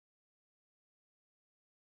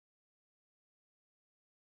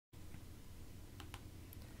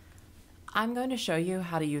I'm going to show you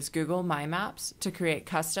how to use Google My Maps to create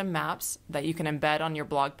custom maps that you can embed on your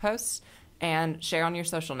blog posts and share on your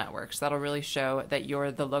social networks. That'll really show that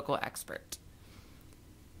you're the local expert.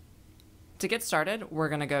 To get started, we're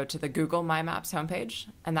going to go to the Google My Maps homepage,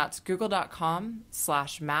 and that's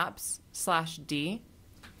google.com/maps/d.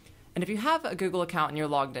 And if you have a Google account and you're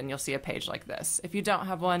logged in, you'll see a page like this. If you don't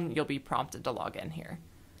have one, you'll be prompted to log in here.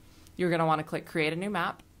 You're going to want to click Create a New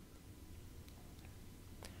Map.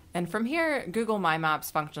 And from here, Google My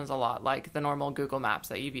Maps functions a lot like the normal Google Maps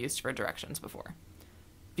that you've used for directions before.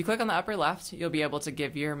 If you click on the upper left, you'll be able to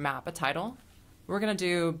give your map a title. We're going to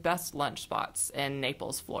do Best Lunch Spots in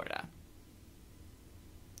Naples, Florida.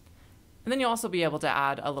 And then you'll also be able to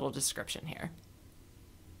add a little description here.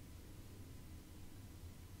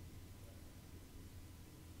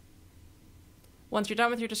 Once you're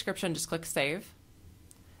done with your description, just click Save.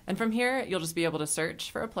 And from here, you'll just be able to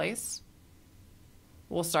search for a place.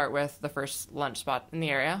 We'll start with the first lunch spot in the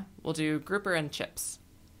area. We'll do grouper and chips.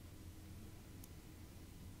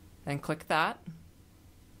 Then click that.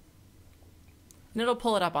 And it'll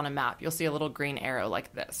pull it up on a map. You'll see a little green arrow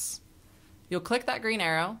like this. You'll click that green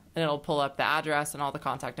arrow, and it'll pull up the address and all the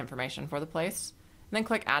contact information for the place. And then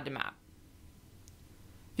click Add to Map.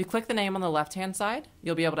 If you click the name on the left-hand side,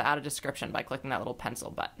 you'll be able to add a description by clicking that little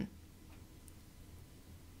pencil button.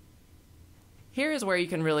 Here is where you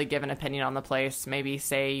can really give an opinion on the place, maybe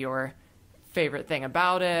say your favorite thing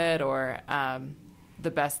about it or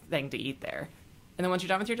the best thing to eat there. And then once you're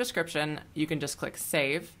done with your description, you can just click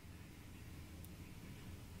Save,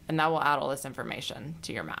 and that will add all this information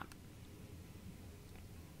to your map.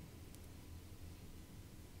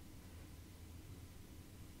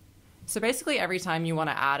 So basically every time you want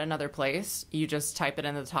to add another place, you just type it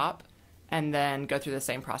in the top and then go through the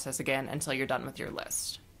same process again until you're done with your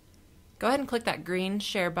list. Go ahead and click that green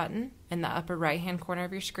share button in the upper right-hand corner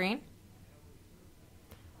of your screen.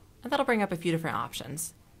 And that'll bring up a few different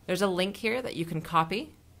options. There's a link here that you can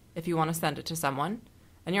copy if you want to send it to someone,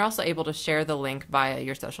 and you're also able to share the link via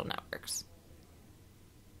your social networks.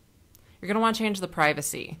 You're going to want to change the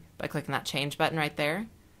privacy by clicking that change button right there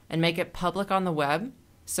and make it public on the web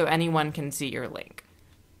so anyone can see your link.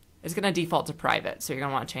 It's going to default to private, so you're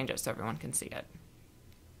going to want to change it so everyone can see it.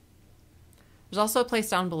 There's also a place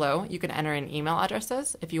down below you can enter in email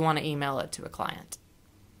addresses if you want to email it to a client.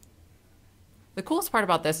 The coolest part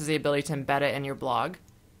about this is the ability to embed it in your blog.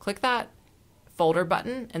 Click that folder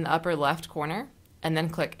button in the upper left corner and then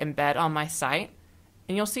click Embed on My Site,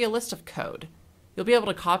 and you'll see a list of code. You'll be able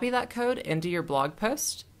to copy that code into your blog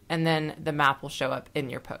post, and then the map will show up in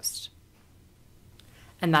your post.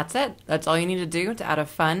 And that's it. That's all you need to do to add a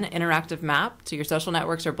fun, interactive map to your social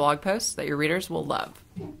networks or blog posts that your readers will love.